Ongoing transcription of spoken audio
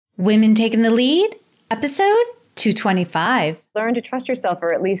Women Taking the Lead, episode 225. Learn to trust yourself,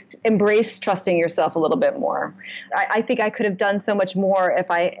 or at least embrace trusting yourself a little bit more. I think I could have done so much more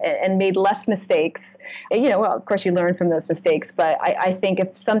and made less mistakes. Well, of course you learn from those mistakes, but I think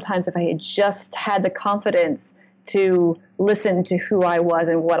sometimes if I had just had the confidence to listen to who I was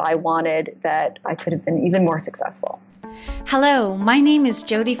and what I wanted, that I could have been even more successful. Hello, my name is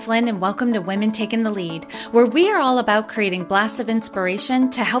Jody Flynn and welcome to Women Taking the Lead, where we are all about creating blasts of inspiration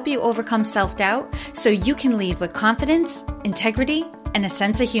to help you overcome self-doubt so you can lead with confidence, integrity, and a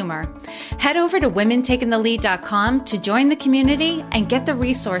sense of humor. Head over to womentakingthelead.com to join the community and get the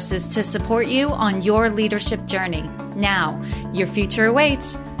resources to support you on your leadership journey. Now, your future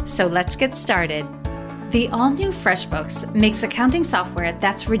awaits, so let's get started. The all-new FreshBooks makes accounting software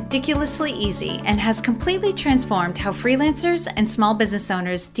that's ridiculously easy and has completely transformed how freelancers and small business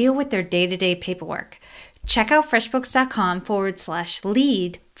owners deal with their day-to-day paperwork. Check out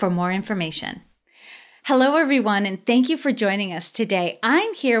freshbooks.com/lead for more information. Hello, everyone, and thank you for joining us today.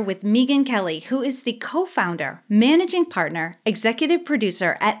 I'm here with Megan Kelly, who is the co-founder, managing partner, executive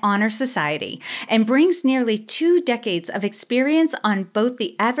producer at Honor Society, and brings nearly 2 decades of experience on both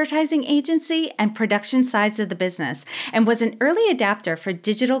the advertising agency and production sides of the business, and was an early adapter for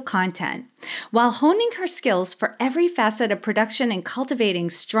digital content. While honing her skills for every facet of production and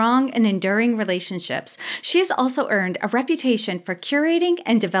cultivating strong and enduring relationships, she has also earned a reputation for curating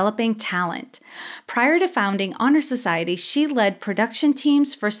and developing talent. Prior to founding Honor Society, she led production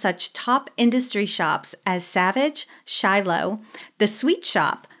teams for such top industry shops as Savage, Shiloh, The Sweet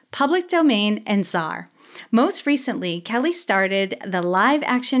Shop, Public Domain, and Czar. Most recently, Kelly started the live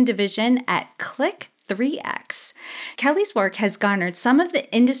action division at Click 3X. Kelly's work has garnered some of the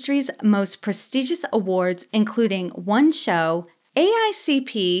industry's most prestigious awards, including One Show,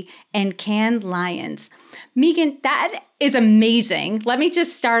 AICP, and Cannes Lions. Megan, that is amazing. Let me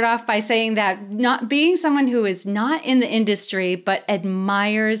just start off by saying that not being someone who is not in the industry but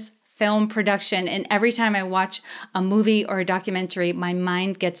admires film production, and every time I watch a movie or a documentary, my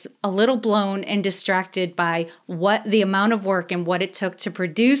mind gets a little blown and distracted by what the amount of work and what it took to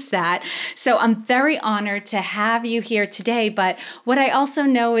produce that. So I'm very honored to have you here today. But what I also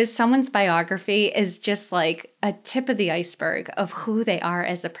know is someone's biography is just like a tip of the iceberg of who they are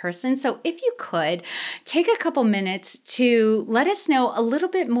as a person. So if you could take a couple minutes to let us know a little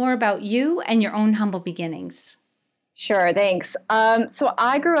bit more about you and your own humble beginnings. Sure, thanks. So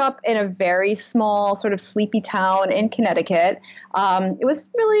I grew up in a very small, sort of sleepy town in Connecticut. It was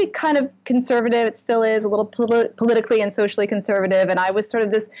really kind of conservative. It still is a little politically and socially conservative. And I was sort of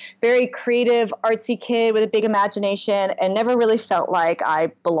this very creative, artsy kid with a big imagination and never really felt like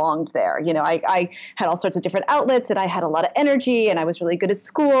I belonged there. I had all sorts of different outlets and I had a lot of energy and I was really good at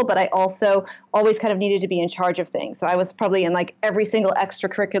school, but I also always kind of needed to be in charge of things. So I was probably in like every single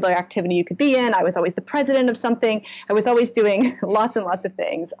extracurricular activity you could be in. I was always the president of something. I was always doing lots and lots of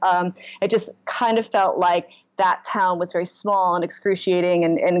things. It just kind of felt like that town was very small and excruciating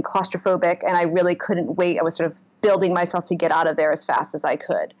and claustrophobic, and I really couldn't wait. I was sort of building myself to get out of there as fast as I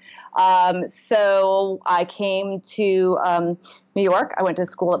could. So I came to New York. I went to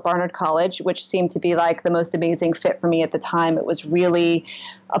school at Barnard College, which seemed to be like the most amazing fit for me at the time. It was really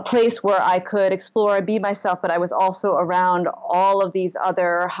a place where I could explore and be myself, but I was also around all of these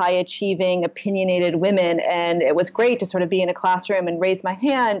other high-achieving, opinionated women, and it was great to sort of be in a classroom and raise my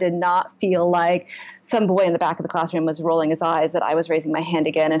hand and not feel like some boy in the back of the classroom was rolling his eyes that I was raising my hand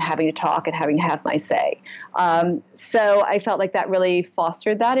again and having to talk and having to have my say. So I felt like that really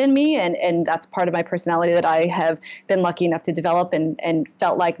fostered that in me, and that's part of my personality that I have been lucky enough to develop and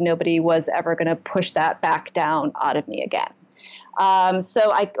felt like nobody was ever going to push that back down out of me again.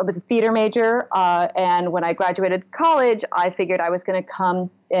 So I was a theater major, and when I graduated college, I figured I was going to come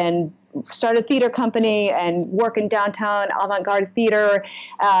and start a theater company and work in downtown avant-garde theater,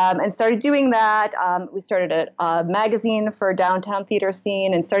 and started doing that. We started a magazine for downtown theater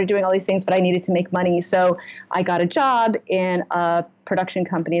scene and started doing all these things, but I needed to make money. So I got a job in a production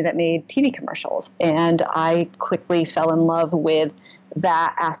company that made TV commercials, and I quickly fell in love with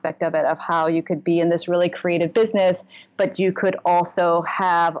that aspect of it, of how you could be in this really creative business, but you could also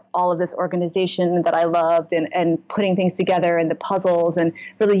have all of this organization that I loved and putting things together and the puzzles and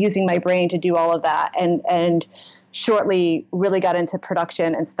really using my brain to do all of that. And shortly really got into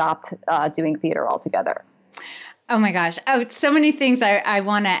production and stopped doing theater altogether. Oh my gosh. Oh, so many things I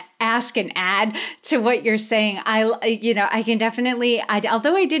want to ask and add to what you're saying. I can definitely,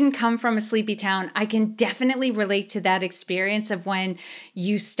 although I didn't come from a sleepy town, I can definitely relate to that experience of when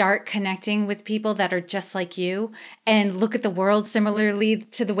you start connecting with people that are just like you and look at the world similarly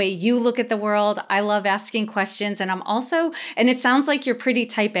to the way you look at the world. I love asking questions, and and it sounds like you're pretty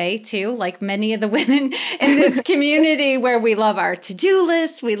type A too, like many of the women in this community, where we love our to-do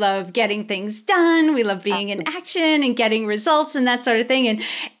lists, we love getting things done, we love being in action and getting results and that sort of thing. And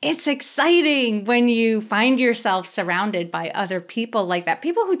it's exciting when you find yourself surrounded by other people like that,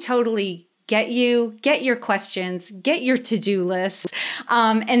 people who totally get you, get your questions, get your to-do lists.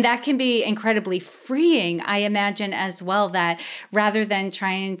 And that can be incredibly freeing, I imagine, as well, that rather than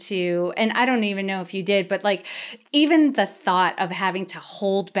trying to, and I don't even know if you did, but like even the thought of having to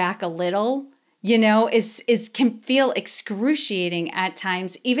hold back a little, can feel excruciating at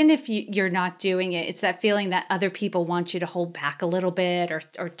times, even if you're not doing it. It's that feeling that other people want you to hold back a little bit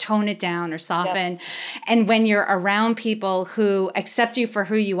or tone it down or soften. Yep. And when you're around people who accept you for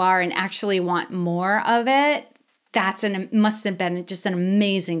who you are and actually want more of it, must have been just an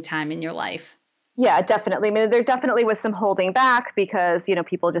amazing time in your life. Yeah, definitely. I mean, there definitely was some holding back because,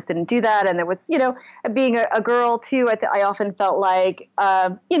 people just didn't do that. And there was, being a girl too, I often felt like, I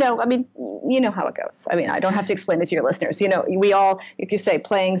mean, you know how it goes. I mean, I don't have to explain it to your listeners. We all, you could say,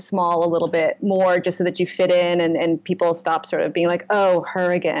 playing small a little bit more just so that you fit in and people stop sort of being like, oh,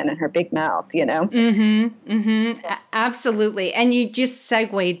 her again and her big mouth, Mm-hmm. Mm-hmm. Absolutely. And you just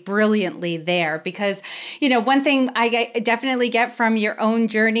segued brilliantly there because, one thing I definitely get from your own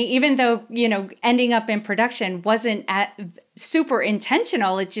journey, even though, ending up in production wasn't super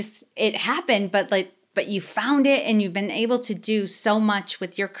intentional. It happened, but you found it and you've been able to do so much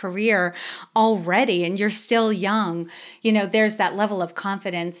with your career already, and you're still young. There's that level of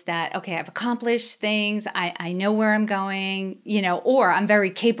confidence that, okay, I've accomplished things. I know where I'm going, or I'm very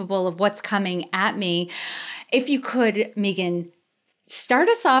capable of what's coming at me. If you could, Megan, start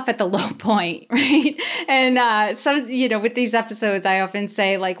us off at the low point, right? And with these episodes, I often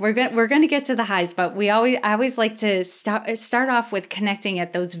say like we're going to get to the highs, but I always like to start off with connecting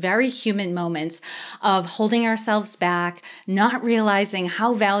at those very human moments of holding ourselves back, not realizing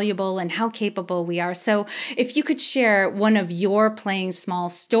how valuable and how capable we are. So if you could share one of your playing small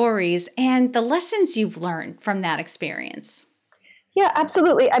stories and the lessons you've learned from that experience. Yeah,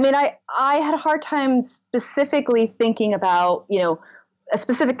 absolutely. I mean, I had a hard time specifically thinking about, a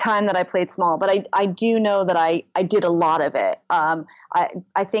specific time that I played small, but I do know that I did a lot of it.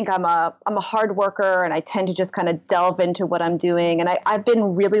 I think I'm a hard worker, and I tend to just kind of delve into what I'm doing. And I've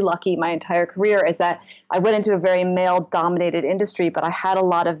been really lucky my entire career is that I went into a very male-dominated industry, but I had a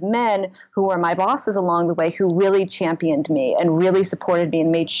lot of men who were my bosses along the way who really championed me and really supported me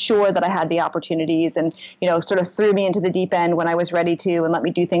and made sure that I had the opportunities and, sort of threw me into the deep end when I was ready to and let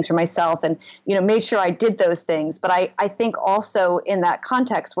me do things for myself and, made sure I did those things. But I think also in that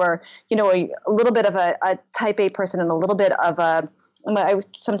context where, a little bit of a type A person and a little bit of I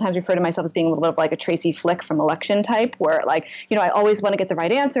sometimes refer to myself as being a little bit of like a Tracy Flick from Election type, where like, I always want to get the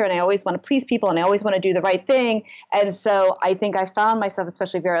right answer and I always want to please people and I always want to do the right thing. And so I think I found myself,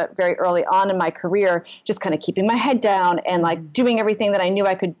 especially very, very early on in my career, just kind of keeping my head down and like doing everything that I knew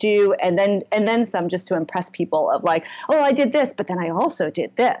I could do. And then some, just to impress people of like, oh, I did this, but then I also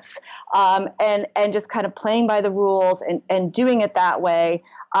did this. And just kind of playing by the rules and doing it that way.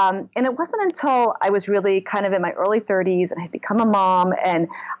 And it wasn't until I was really kind of in my early 30s and I had become a mom and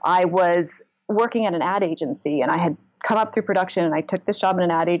I was working at an ad agency and I had come up through production and I took this job in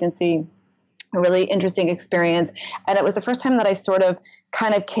an ad agency, a really interesting experience. And it was the first time that I sort of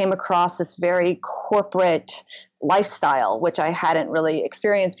kind of came across this very corporate lifestyle, which I hadn't really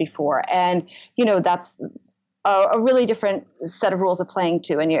experienced before. And, that's a really different set of rules of playing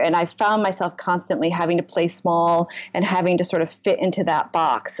to. And I found myself constantly having to play small and having to sort of fit into that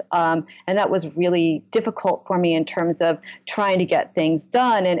box. And that was really difficult for me in terms of trying to get things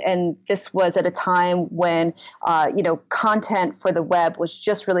done. And this was at a time when, content for the web was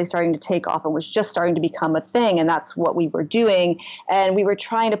just really starting to take off and was just starting to become a thing. And that's what we were doing. And we were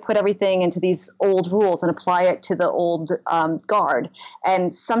trying to put everything into these old rules and apply it to the old guard.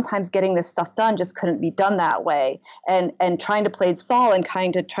 And sometimes getting this stuff done just couldn't be done that way. And trying to play it small and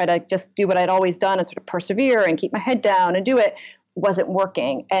kind of try to just do what I'd always done and sort of persevere and keep my head down and do it wasn't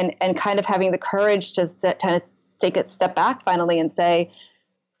working. And kind of having the courage to kind of take a step back finally and say,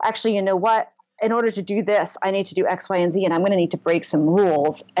 actually, you know what? In order to do this, I need to do X, Y, and Z, and I'm going to need to break some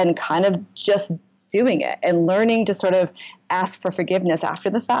rules and kind of just doing it, and learning to sort of ask for forgiveness after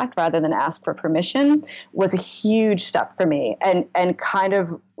the fact rather than ask for permission was a huge step for me, and kind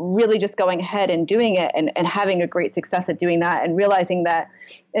of really just going ahead and doing it, and having a great success at doing that, and realizing that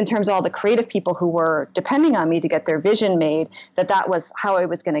in terms of all the creative people who were depending on me to get their vision made, that was how I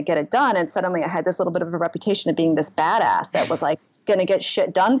was going to get it done. And suddenly I had this little bit of a reputation of being this badass that was like going to get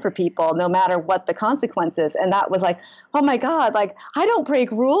shit done for people no matter what the consequences. And that was like, oh my God, like I don't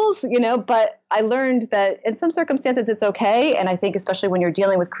break rules, but I learned that in some circumstances it's okay. And I think especially when you're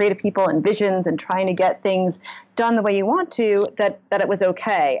dealing with creative people and visions and trying to get things done the way you want to, that it was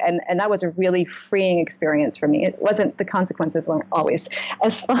okay. And that was a really freeing experience for me. The consequences weren't always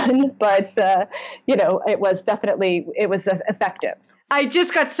as fun, but it was effective. I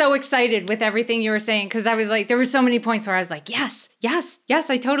just got so excited with everything you were saying, because I was like, there were so many points where I was like, yes,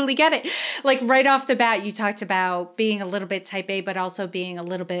 I totally get it. Like right off the bat, you talked about being a little bit type A, but also being a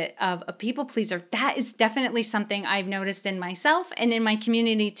little bit of a people pleaser. That is definitely something I've noticed in myself and in my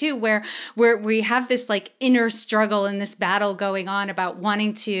community too, where we have this like inner struggle and this battle going on about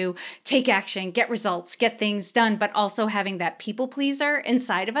wanting to take action, get results, get things done, but also having that people pleaser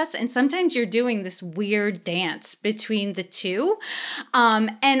inside of us. And sometimes you're doing this weird dance between the two.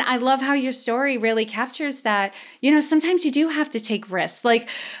 And I love how your story really captures that, sometimes you do have to take risks. Like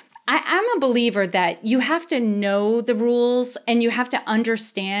I'm a believer that you have to know the rules and you have to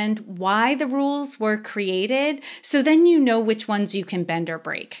understand why the rules were created. So then you know which ones you can bend or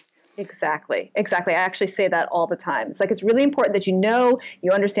break. Exactly. I actually say that all the time. It's like, it's really important that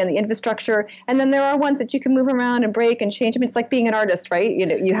you understand the infrastructure, and then there are ones that you can move around and break and change. I mean, it's like being an artist, right?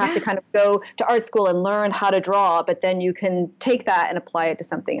 You have to kind of go to art school and learn how to draw, but then you can take that and apply it to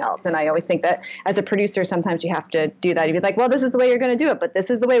something else. And I always think that as a producer, sometimes you have to do that. You'd be like, well, this is the way you're going to do it, but this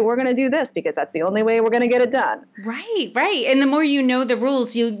is the way we're going to do this because that's the only way we're going to get it done. Right. And the more you know the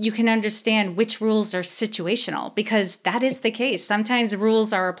rules, you can understand which rules are situational, because that is the case. Sometimes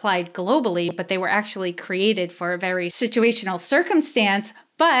rules are applied globally, but they were actually created for a very situational circumstance.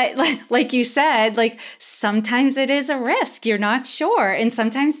 But like you said, like sometimes it is a risk. You're not sure. And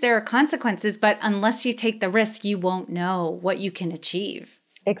sometimes there are consequences, but unless you take the risk, you won't know what you can achieve.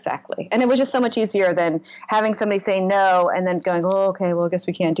 Exactly. And it was just so much easier than having somebody say no and then going, oh, okay, well, I guess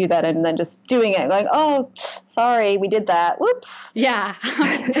we can't do that. And then just doing it, going, oh, sorry, we did that. Whoops. Yeah.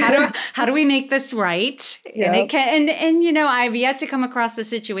 How do we make this right? Yep. And it can, and I've yet to come across a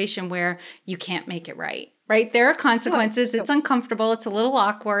situation where you can't make it right. Right. There are consequences. It's uncomfortable. It's a little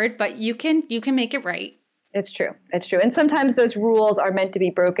awkward, but you can make it right. It's true. And sometimes those rules are meant to be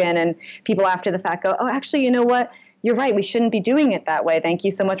broken, and people after the fact go, oh, actually, you know what? You're right. We shouldn't be doing it that way. Thank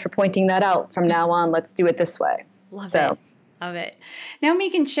you so much for pointing that out. From now on, let's do it this way. Love it. Now,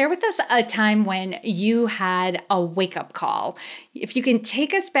 Megan, share with us a time when you had a wake-up call. If you can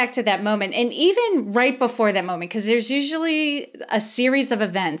take us back to that moment, and even right before that moment, because there's usually a series of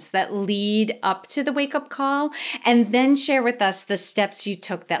events that lead up to the wake-up call, and then share with us the steps you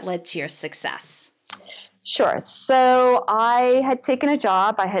took that led to your success. Sure. So I had taken a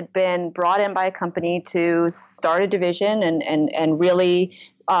job. I had been brought in by a company to start a division and really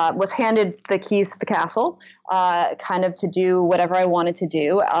was handed the keys to the castle, kind of to do whatever I wanted to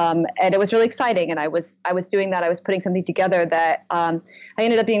do. And it was really exciting. And I was doing that. I was putting something together that I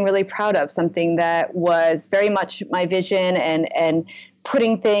ended up being really proud of, something that was very much my vision, and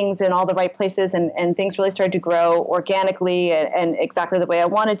putting things in all the right places, and things really started to grow organically and exactly the way I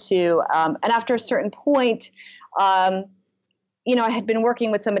wanted to. And after a certain point, I had been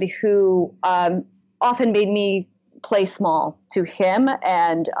working with somebody who often made me play small to him.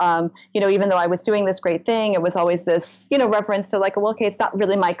 And, even though I was doing this great thing, it was always this, reference to like, well, okay, it's not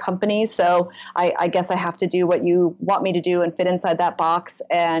really my company. So I guess I have to do what you want me to do and fit inside that box.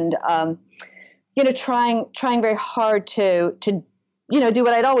 And, trying very hard to do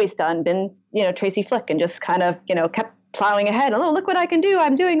what I'd always done, been, Tracy Flick, and just kind of, kept plowing ahead. Oh, look what I can do.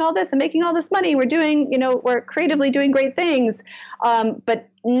 I'm doing all this and making all this money. We're creatively doing great things. But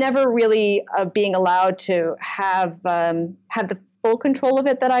never really being allowed to have the full control of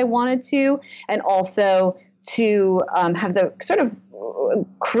it that I wanted to, and also to have the sort of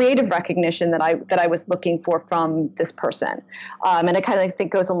creative recognition that I was looking for from this person. And it kind of, I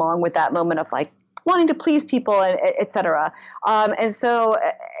think, goes along with that moment of like, wanting to please people, et cetera. And so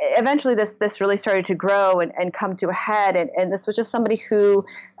eventually this really started to grow and come to a head. And this was just somebody who,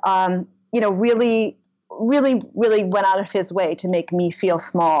 really really, really went out of his way to make me feel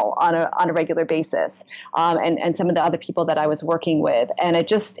small on a regular basis, and some of the other people that I was working with, and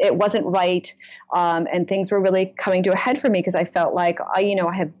it wasn't right, and things were really coming to a head for me because I felt like I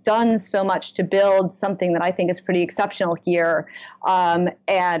have done so much to build something that I think is pretty exceptional here, and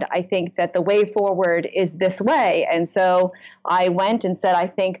I think that the way forward is this way, and so I went and said, I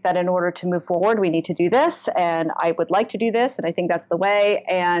think that in order to move forward, we need to do this, and I would like to do this, and I think that's the way.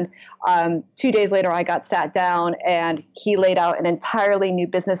 And 2 days later, I got sat down, and he laid out an entirely new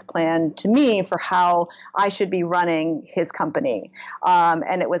business plan to me for how I should be running his company.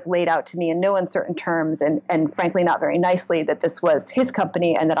 And it was laid out to me in no uncertain terms, and frankly, not very nicely, that this was his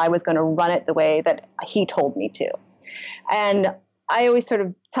company and that I was going to run it the way that he told me to. And I always sort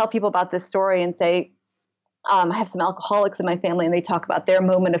of tell people about this story and say, I have some alcoholics in my family, and they talk about their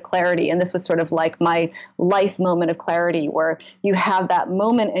moment of clarity. And this was sort of like my life moment of clarity, where you have that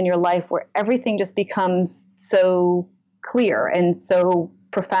moment in your life where everything just becomes so clear and so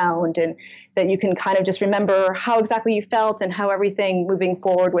profound, and that you can kind of just remember how exactly you felt and how everything moving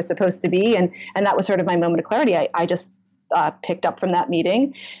forward was supposed to be. And that was sort of my moment of clarity. I just picked up from that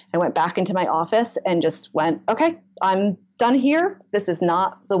meeting. I went back into my office and just went, okay, I'm done here. This is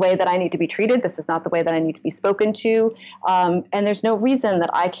not the way that I need to be treated. This is not the way that I need to be spoken to. And there's no reason that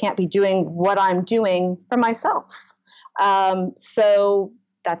I can't be doing what I'm doing for myself. So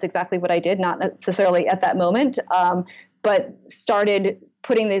that's exactly what I did, not necessarily at that moment, but started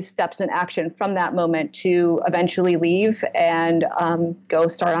putting these steps in action from that moment to eventually leave and go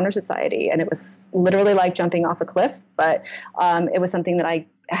start Honor Society. And it was literally like jumping off a cliff, but it was something that I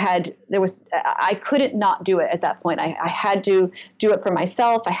couldn't not do it at that point. I had to do it for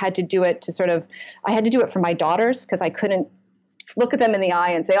myself. I had to do it for my daughters, because I couldn't look at them in the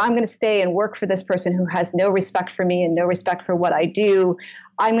eye and say, oh, I'm going to stay and work for this person who has no respect for me and no respect for what I do.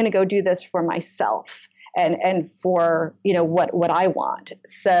 I'm going to go do this for myself and for, what I want.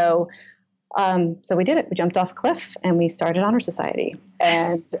 So we did it. We jumped off a cliff and we started Honor Society,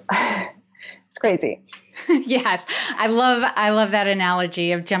 and it's crazy. Yes. I love that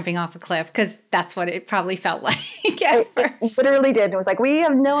analogy of jumping off a cliff, because that's what it probably felt like. It literally did. It was like, we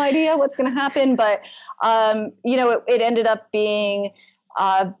have no idea what's going to happen, but, it ended up being,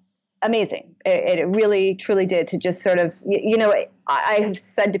 amazing. It really, truly did, to just sort of, I have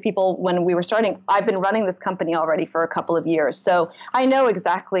said to people when we were starting, I've been running this company already for a couple of years. So I know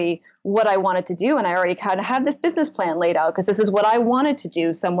exactly what I wanted to do. And I already kind of have this business plan laid out, because this is what I wanted to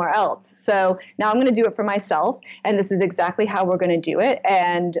do somewhere else. So now I'm going to do it for myself. And this is exactly how we're going to do it.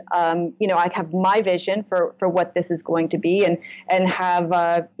 And, I have my vision for what this is going to be, and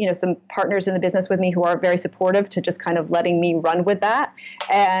have, some partners in the business with me who are very supportive to just kind of letting me run with that.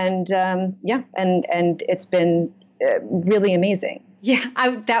 And, and it's been really amazing. Yeah,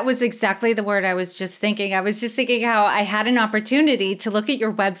 that was exactly the word I was just thinking. I was just thinking how I had an opportunity to look at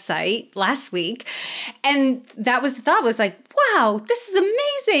your website last week, and that was the thought, was like, wow, this is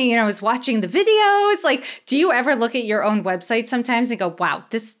amazing. I was watching the videos. Like, do you ever look at your own website sometimes and go, wow,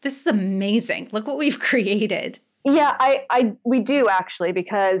 this is amazing. Look what we've created. Yeah, we do actually,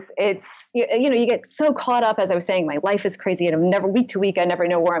 because it's, you get so caught up, as I was saying, my life is crazy, and week to week, I never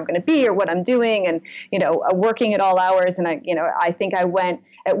know where I'm going to be or what I'm doing, and, working at all hours. And I think I went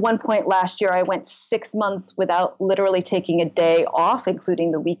at one point last year, I went 6 months without literally taking a day off,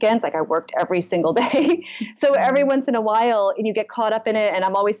 including the weekends. Like, I worked every single day. So every once in a while, and you get caught up in it. And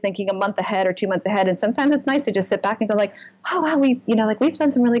I'm always thinking a month ahead or 2 months ahead. And sometimes it's nice to just sit back and go like, oh, wow, we've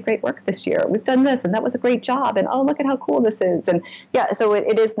done some really great work this year. We've done this, and that was a great job. And oh, look at how cool this is. And yeah, so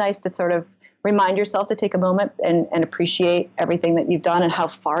it is nice to sort of remind yourself to take a moment and appreciate everything that you've done and how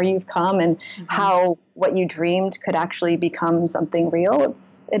far you've come, and how what you dreamed could actually become something real.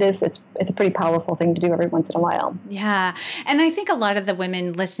 It's a pretty powerful thing to do every once in a while. Yeah. And I think a lot of the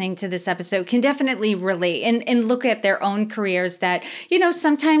women listening to this episode can definitely relate and look at their own careers that,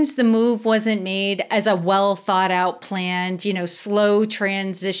 sometimes the move wasn't made as a well thought out, planned, slow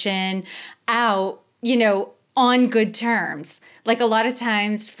transition out, on good terms. Like, a lot of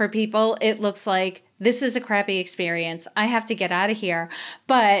times for people, it looks like, this is a crappy experience, I have to get out of here.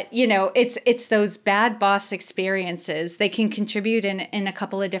 But, it's those bad boss experiences. They can contribute in a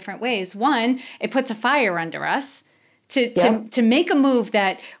couple of different ways. One, it puts a fire under us to make a move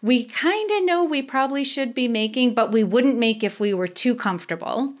that we kind of know we probably should be making, but we wouldn't make if we were too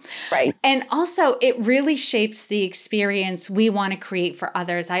comfortable. Right. And also, it really shapes the experience we want to create for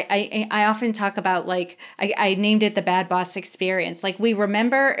others. I often talk about, like, I named it the bad boss experience. Like, we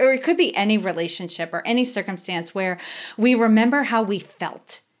remember, or it could be any relationship or any circumstance where we remember how we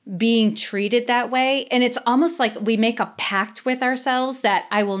felt being treated that way. And it's almost like we make a pact with ourselves that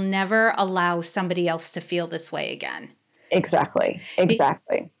I will never allow somebody else to feel this way again. Exactly.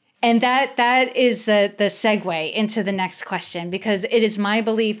 And that is the segue into the next question, because it is my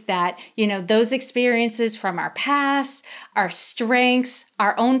belief that, those experiences from our past, our strengths,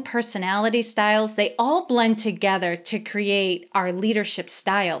 our own personality styles, they all blend together to create our leadership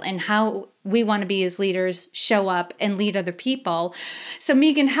style and how we want to be as leaders, show up and lead other people. So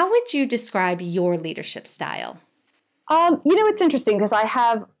Megan, how would you describe your leadership style? It's interesting because I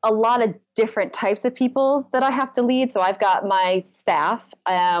have a lot of different types of people that I have to lead. So I've got my staff.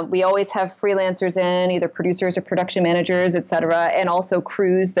 We always have freelancers in, either producers or production managers, et cetera, and also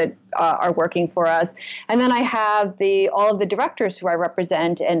crews that are working for us. And then I have all of the directors who I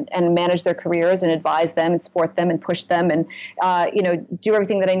represent and manage their careers and advise them and support them and push them and, do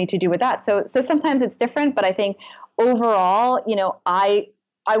everything that I need to do with that. So sometimes it's different, but I think overall,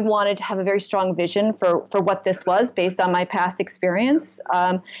 I wanted to have a very strong vision for what this was based on my past experience.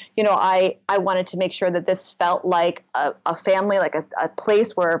 I wanted to make sure that this felt like a family, like a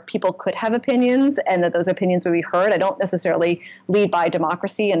place where people could have opinions and that those opinions would be heard. I don't necessarily lead by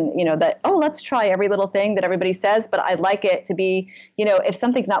democracy and, let's try every little thing that everybody says, but I like it to be, if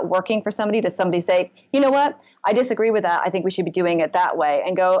something's not working for somebody, does somebody say, you know what, I disagree with that. I think we should be doing it that way,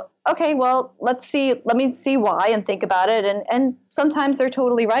 and go, okay, well, let me see why and think about it. And sometimes they're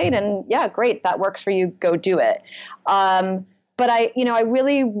totally right. And yeah, great. That works for you. Go do it. But I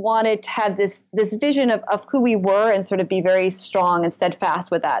really wanted to have this vision of who we were and sort of be very strong and steadfast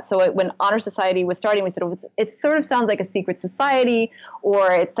with that. So when Honor Society was starting, we said it sort of sounds like a secret society,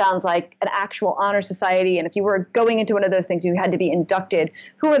 or it sounds like an actual honor society. And if you were going into one of those things, you had to be inducted.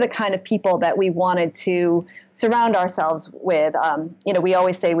 Who are the kind of people that we wanted to surround ourselves with? We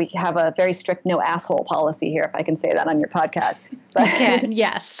always say we have a very strict no asshole policy here, if I can say that on your podcast. But, you can,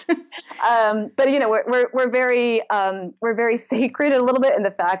 yes. But we're very sacred a little bit in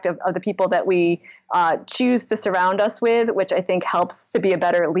the fact of the people that we choose to surround us with, which I think helps to be a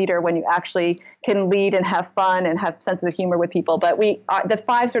better leader when you actually can lead and have fun and have sense of humor with people. But the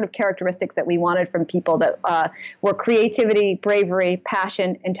 5 sort of characteristics that we wanted from people that were creativity, bravery,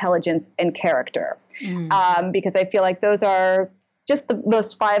 passion, intelligence, and character. Because I feel like those are just the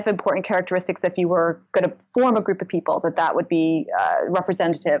most 5 important characteristics if you were going to form a group of people, that would be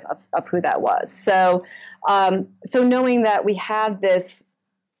representative of who that was. So knowing that we have this,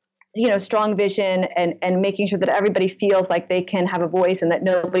 strong vision and making sure that everybody feels like they can have a voice and that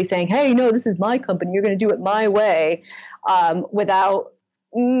nobody's saying, hey, no, this is my company, you're going to do it my way, without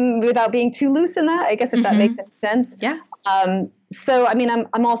being too loose in that, I guess, if that makes any sense. Yeah. So,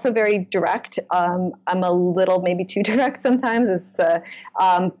 I'm also very direct. I'm a little maybe too direct sometimes. But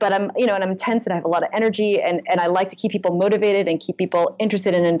I'm intense and I have a lot of energy and I like to keep people motivated and keep people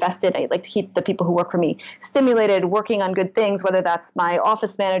interested and invested. I like to keep the people who work for me stimulated, working on good things, whether that's my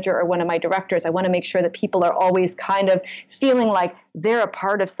office manager or one of my directors. I want to make sure that people are always kind of feeling like they're a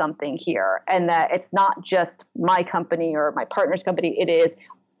part of something here and that it's not just my company or my partner's company. It is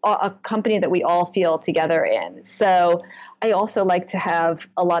a company that we all feel together in. So I also like to have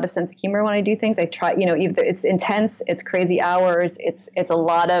a lot of sense of humor when I do things. I try, either it's intense, it's crazy hours, it's a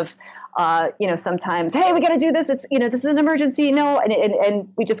lot of, sometimes, hey, we got to do this. It's, this is an emergency, and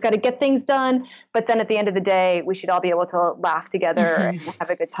we just got to get things done. But then at the end of the day, we should all be able to laugh together and have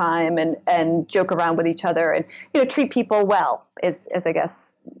a good time and joke around with each other and, treat people well is I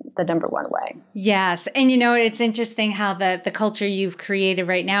guess the number one way. Yes. And it's interesting how the culture you've created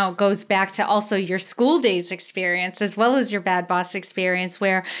right now goes back to also your school days experience as well as your bad boss experience,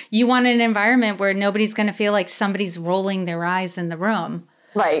 where you want an environment where nobody's going to feel like somebody's rolling their eyes in the room.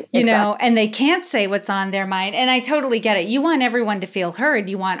 Right. And they can't say what's on their mind. And I totally get it. You want everyone to feel heard.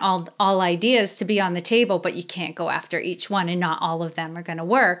 You want all ideas to be on the table, but you can't go after each one and not all of them are going to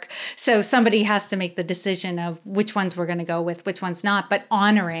work. So somebody has to make the decision of which ones we're going to go with, which ones not, but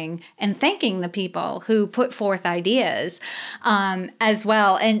honoring and thanking the people who put forth ideas as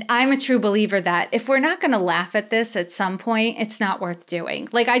well. And I'm a true believer that if we're not going to laugh at this at some point, it's not worth doing.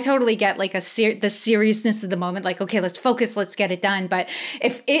 Like I totally get like the seriousness of the moment, like, okay, let's focus, let's get it done. But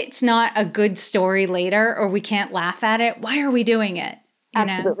if it's not a good story later or we can't laugh at it, why are we doing it?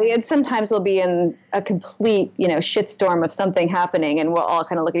 Absolutely. And sometimes we'll be in a complete, shitstorm of something happening and we'll all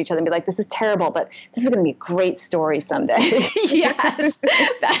kind of look at each other and be like, this is terrible, but this is going to be a great story someday. Yes,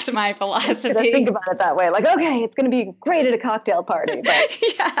 that's my philosophy. I think about it that way. Like, okay, it's going to be great at a cocktail party. But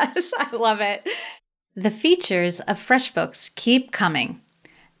yes, I love it. The features of FreshBooks keep coming.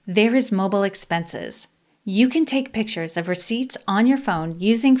 There is mobile expenses. You can take pictures of receipts on your phone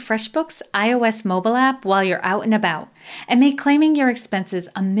using FreshBooks iOS mobile app while you're out and about and make claiming your expenses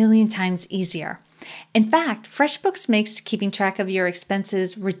a million times easier. In fact, FreshBooks makes keeping track of your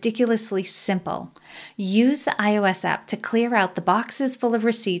expenses ridiculously simple. Use the iOS app to clear out the boxes full of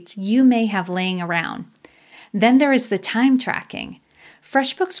receipts you may have laying around. Then there is the time tracking.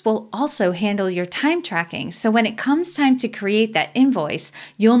 FreshBooks will also handle your time tracking, so when it comes time to create that invoice,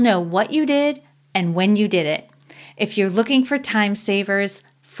 you'll know what you did and when you did it. If you're looking for time savers,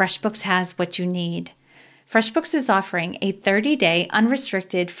 FreshBooks has what you need. FreshBooks is offering a 30-day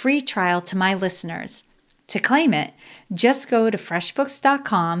unrestricted free trial to my listeners. To claim it, just go to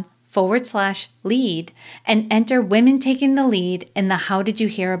freshbooks.com/lead and enter Women Taking the Lead in the How Did You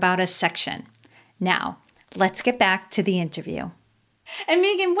Hear About Us section. Now, let's get back to the interview. And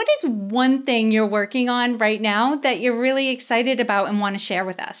Megan, what is one thing you're working on right now that you're really excited about and want to share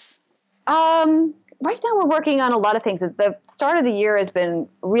with us? Right now we're working on a lot of things. The start of the year has been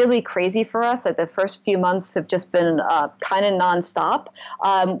really crazy for us. The first few months have just been kind of nonstop.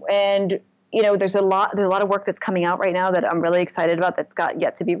 And there's a lot of work that's coming out right now that I'm really excited about that's got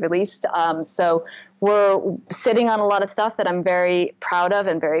yet to be released. So we're sitting on a lot of stuff that I'm very proud of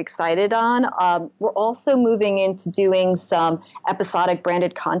and very excited on. We're also moving into doing some episodic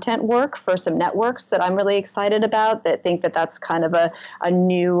branded content work for some networks that I'm really excited about, that think that that's kind of a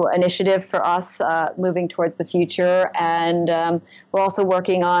new initiative for us moving towards the future. And we're also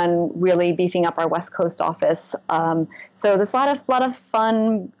working on really beefing up our West Coast office. So there's a lot of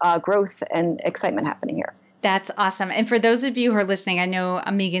fun growth and excitement happening here. That's awesome. And for those of you who are listening, I know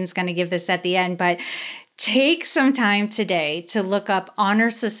Megan's going to give this at the end, but take some time today to look up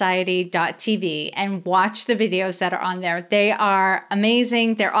honorsociety.tv and watch the videos that are on there. They are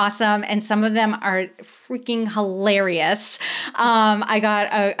amazing. They're awesome. And some of them are freaking hilarious. I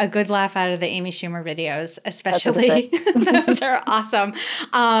got a good laugh out of the Amy Schumer videos, especially. They're awesome.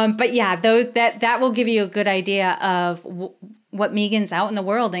 But yeah, that will give you a good idea of what Megan's out in the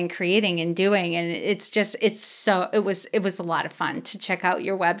world and creating and doing. And it was a lot of fun to check out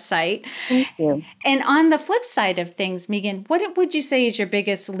your website. Thank you. And on the flip side of things, Megan, what would you say is your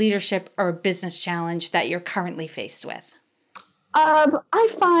biggest leadership or business challenge that you're currently faced with? I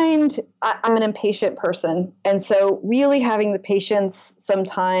find I'm an impatient person. And so really having the patience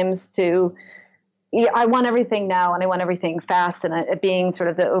sometimes I want everything now and I want everything fast, and being sort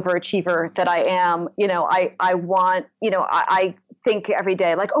of the overachiever that I am, I want, I think every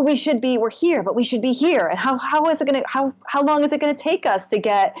day like, oh, we're here, but we should be here. And how long is it going to take us to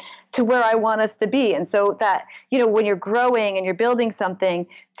get to where I want us to be? And so that, when you're growing and you're building something,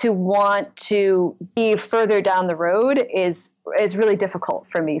 to want to be further down the road is really difficult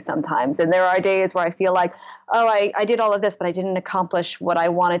for me sometimes. And there are days where I feel like, oh, I did all of this, but I didn't accomplish what I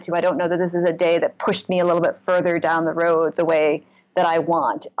wanted to. I don't know that this is a day that pushed me a little bit further down the road the way that I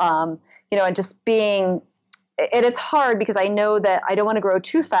want. And just being, it's hard because I know that I don't want to grow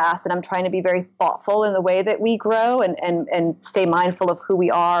too fast, and I'm trying to be very thoughtful in the way that we grow and stay mindful of who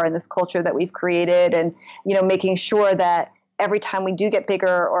we are and this culture that we've created, and, making sure that every time we do get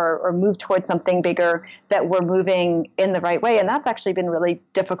bigger or move towards something bigger, that we're moving in the right way. And that's actually been really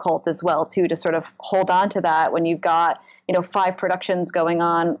difficult as well, too, to sort of hold on to that when you've got, 5 productions going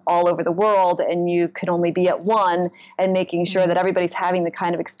on all over the world and you can only be at one, and making sure that everybody's having the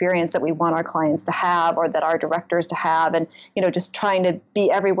kind of experience that we want our clients to have, or that our directors to have. And, just trying to be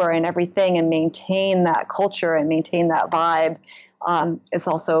everywhere and everything and maintain that culture and maintain that vibe is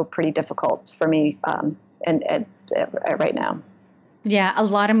also pretty difficult for me and right now. Yeah, a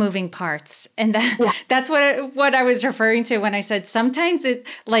lot of moving parts. And that's what I was referring to when I said sometimes it,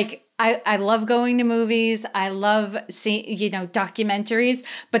 like, I love going to movies. I love seeing, documentaries,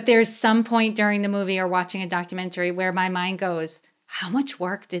 but there's some point during the movie or watching a documentary where my mind goes, how much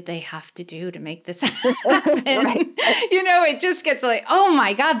work did they have to do to make this happen? Right. It just gets like, oh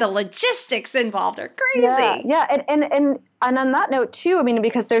my God, the logistics involved are crazy. Yeah. And on that note too,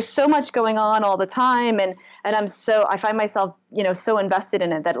 because there's so much going on all the time, and I find myself, so invested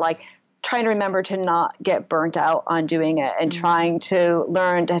in it that, like, trying to remember to not get burnt out on doing it, and trying to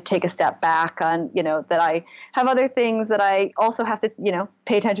learn to take a step back on, that I have other things that I also have to,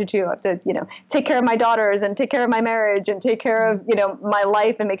 pay attention to. I have to, take care of my daughters and take care of my marriage and take care of, my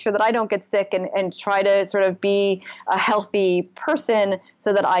life, and make sure that I don't get sick, and try to sort of be a healthy person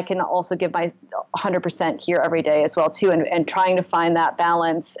so that I can also give my 100% here every day as well too. And trying to find that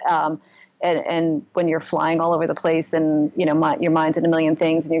balance, and when you're flying all over the place and, your mind's in a million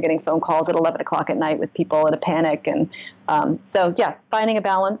things, and you're getting phone calls at 11 o'clock at night with people in a panic. And finding a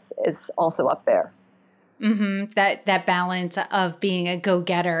balance is also up there. That balance of being a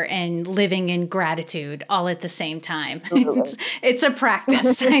go-getter and living in gratitude all at the same time. It's a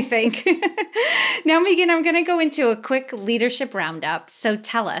practice, I think. Now, Megan, I'm going to go into a quick leadership roundup. So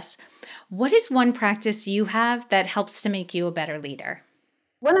tell us, what is one practice you have that helps to make you a better leader?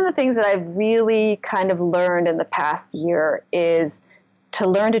 One of the things that I've really kind of learned in the past year is to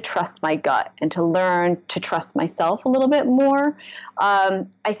learn to trust my gut and to learn to trust myself a little bit more.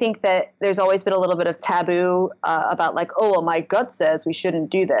 I think that there's always been a little bit of taboo about like, oh, well, my gut says we shouldn't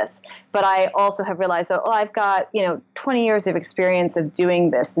do this. But I also have realized that, oh, I've got, 20 years of experience of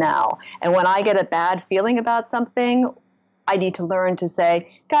doing this now. And when I get a bad feeling about something, I need to learn to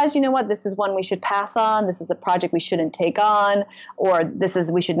say, guys, you know what? This is one we should pass on. This is a project we shouldn't take on, or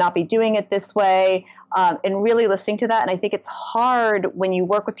we should not be doing it this way. And really listening to that. And I think it's hard when you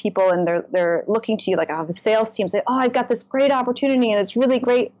work with people and they're looking to you, like I have a sales team say, oh, I've got this great opportunity and it's really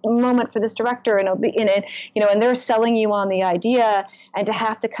great moment for this director and it'll be in it, and they're selling you on the idea, and to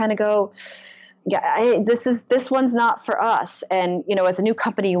have to kind of go, yeah, this one's not for us. And, as a new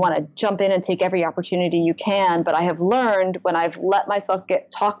company, you want to jump in and take every opportunity you can. But I have learned when I've let myself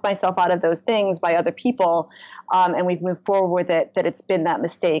talk myself out of those things by other people, and we've moved forward with it, that it's been that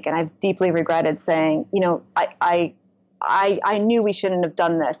mistake. And I've deeply regretted saying, I knew we shouldn't have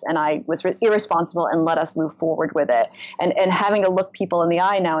done this, and I was irresponsible, and let us move forward with it. And having to look people in the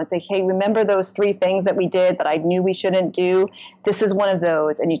eye now and say, hey, remember those 3 things that we did that I knew we shouldn't do? This is one of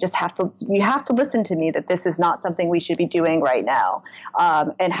those, and you have to listen to me that this is not something we should be doing right now.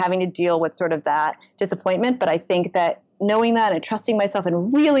 And having to deal with sort of that disappointment. But I think that knowing that and trusting myself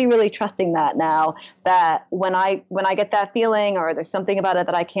and really, really trusting that now, that when I get that feeling or there's something about it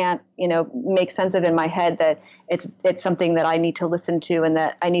that I can't, make sense of in my head, that it's something that I need to listen to and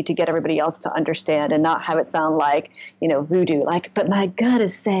that I need to get everybody else to understand and not have it sound like, voodoo, like, but my gut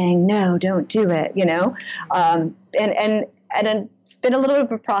is saying, no, don't do it, and it's been a little bit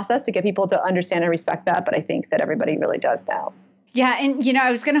of a process to get people to understand and respect that. But I think that everybody really does now. Yeah. And,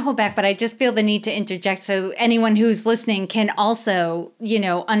 I was going to hold back, but I just feel the need to interject so anyone who's listening can also,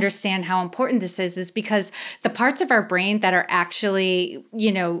 understand how important this is because the parts of our brain that are actually,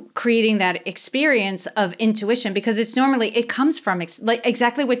 creating that experience of intuition, because it comes from like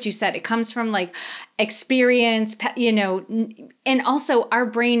exactly what you said. It comes from like experience, and also our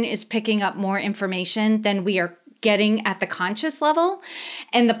brain is picking up more information than we are getting at the conscious level.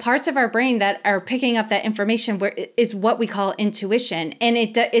 And the parts of our brain that are picking up that information is what we call intuition. And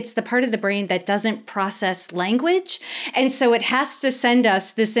it's the part of the brain that doesn't process language. And so it has to send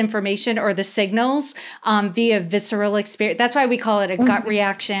us this information or the signals via visceral experience. That's why we call it a gut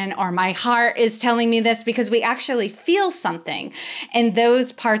reaction, or my heart is telling me this, because we actually feel something. And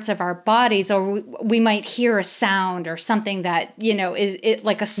those parts of our bodies, or we might hear a sound or something that, is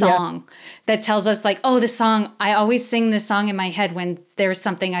like a song that tells us like, oh, the song, I always sing this song in my head when there's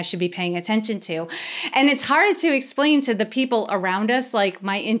something I should be paying attention to. And it's hard to explain to the people around us, like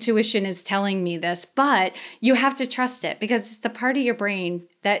my intuition is telling me this, but you have to trust it because it's the part of your brain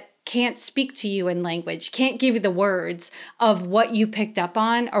that can't speak to you in language, can't give you the words of what you picked up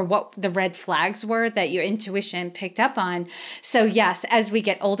on or what the red flags were that your intuition picked up on. So yes, as we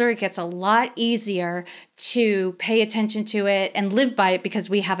get older, it gets a lot easier to pay attention to it and live by it because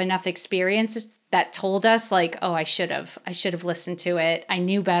we have enough experiences that told us like, oh, I should have listened to it. I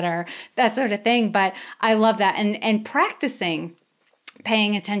knew better, that sort of thing. But I love that. And practicing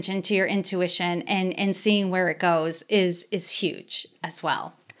paying attention to your intuition and seeing where it goes is huge as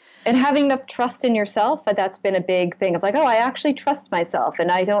well. And having enough trust in yourself, that's been a big thing of like, oh, I actually trust myself.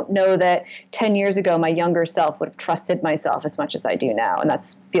 And I don't know that 10 years ago, my younger self would have trusted myself as much as I do now. And that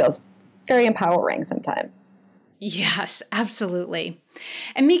feels very empowering sometimes. Yes, absolutely.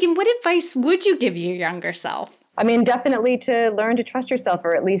 And Megan, what advice would you give your younger self? I mean, definitely to learn to trust yourself,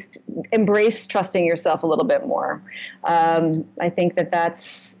 or at least embrace trusting yourself a little bit more. I think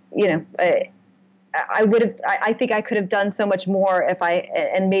that's, I think I could have done so much more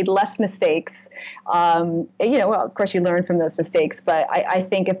and made less mistakes. Well, of course you learn from those mistakes, but I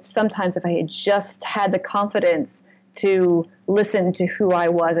think sometimes if I had just had the confidence to listen to who I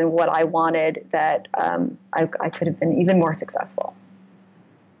was and what I wanted, that I could have been even more successful.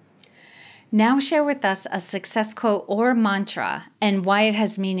 Now share with us a success quote or mantra and why it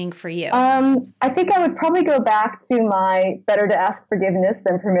has meaning for you. I think I would probably go back to my better to ask forgiveness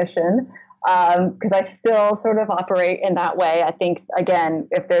than permission, because I still sort of operate in that way. I think, again,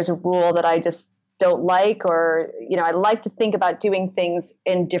 if there's a rule that I just don't like, or, I like to think about doing things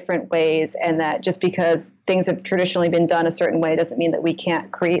in different ways, and that just because things have traditionally been done a certain way doesn't mean that we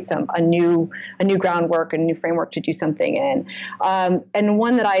can't create a new groundwork, a new framework to do something in. And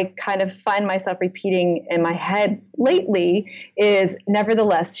one that I kind of find myself repeating in my head lately is,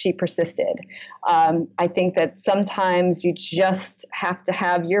 nevertheless, she persisted. I think that sometimes you just have to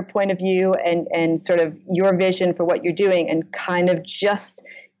have your point of view and sort of your vision for what you're doing, and kind of just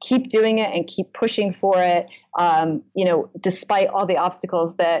keep doing it and keep pushing for it, despite all the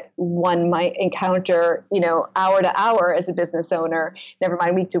obstacles that one might encounter, hour to hour as a business owner, never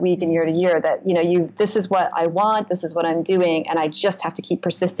mind week to week and year to year, that, this is what I want, this is what I'm doing, and I just have to keep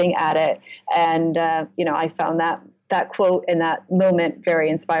persisting at it. And, I found that quote in that moment very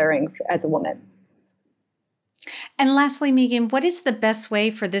inspiring as a woman. And lastly, Megan, what is the best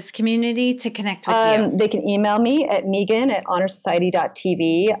way for this community to connect with you? They can email me at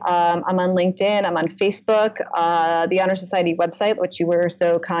megan@honorsociety.tv. I'm on LinkedIn. I'm on Facebook. The Honor Society website, which you were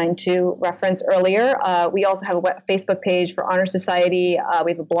so kind to reference earlier. We also have a Facebook page for Honor Society.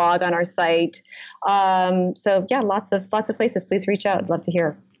 We have a blog on our site. So yeah, lots of places. Please reach out. I'd love to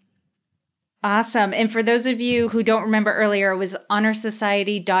hear. Awesome. And for those of you who don't remember earlier, it was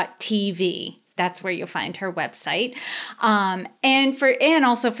honorsociety.tv. That's where you'll find her website. And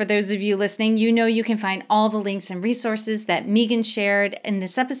also for those of you listening, you can find all the links and resources that Megan shared in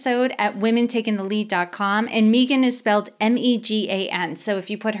this episode at womentakingthelead.com. And Megan is spelled Megan. So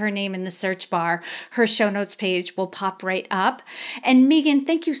if you put her name in the search bar, her show notes page will pop right up. And Megan,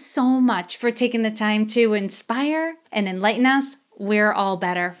 thank you so much for taking the time to inspire and enlighten us. We're all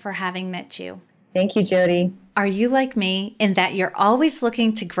better for having met you. Thank you, Jody. Are you like me in that you're always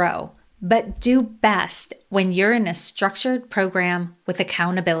looking to grow, but do best when you're in a structured program with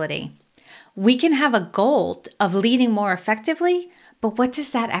accountability? We can have a goal of leading more effectively, but what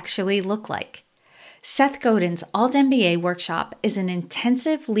does that actually look like? Seth Godin's Alt MBA workshop is an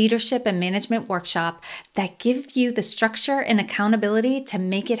intensive leadership and management workshop that gives you the structure and accountability to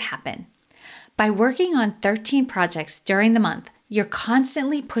make it happen. By working on 13 projects during the month, you're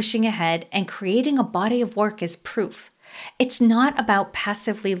constantly pushing ahead and creating a body of work as proof. It's not about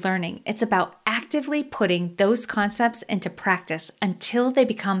passively learning. It's about actively putting those concepts into practice until they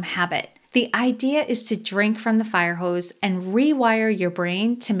become habit. The idea is to drink from the fire hose and rewire your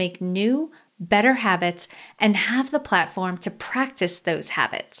brain to make new, better habits and have the platform to practice those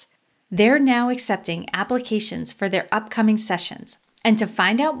habits. They're now accepting applications for their upcoming sessions. And to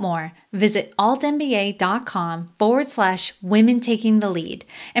find out more, visit altmba.com/women taking the lead.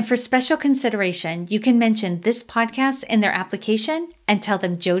 And for special consideration, you can mention this podcast in their application and tell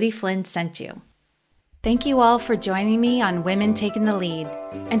them Jody Flynn sent you. Thank you all for joining me on Women Taking the Lead.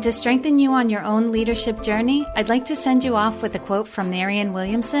 And to strengthen you on your own leadership journey, I'd like to send you off with a quote from Marianne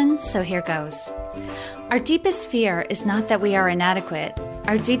Williamson, so here goes. Our deepest fear is not that we are inadequate.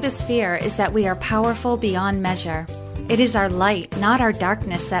 Our deepest fear is that we are powerful beyond measure. It is our light, not our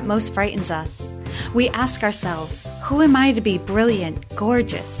darkness, that most frightens us. We ask ourselves, who am I to be brilliant,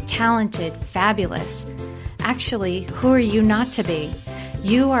 gorgeous, talented, fabulous? Actually, who are you not to be?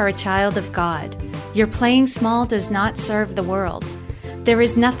 You are a child of God. Your playing small does not serve the world. There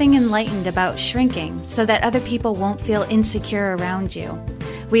is nothing enlightened about shrinking so that other people won't feel insecure around you.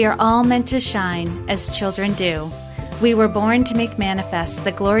 We are all meant to shine as children do. We were born to make manifest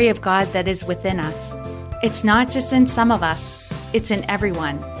the glory of God that is within us. It's not just in some of us, it's in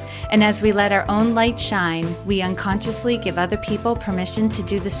everyone. And as we let our own light shine, we unconsciously give other people permission to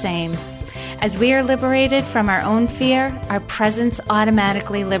do the same. As we are liberated from our own fear, our presence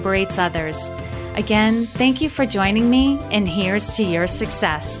automatically liberates others. Again, thank you for joining me, and here's to your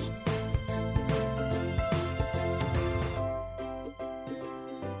success.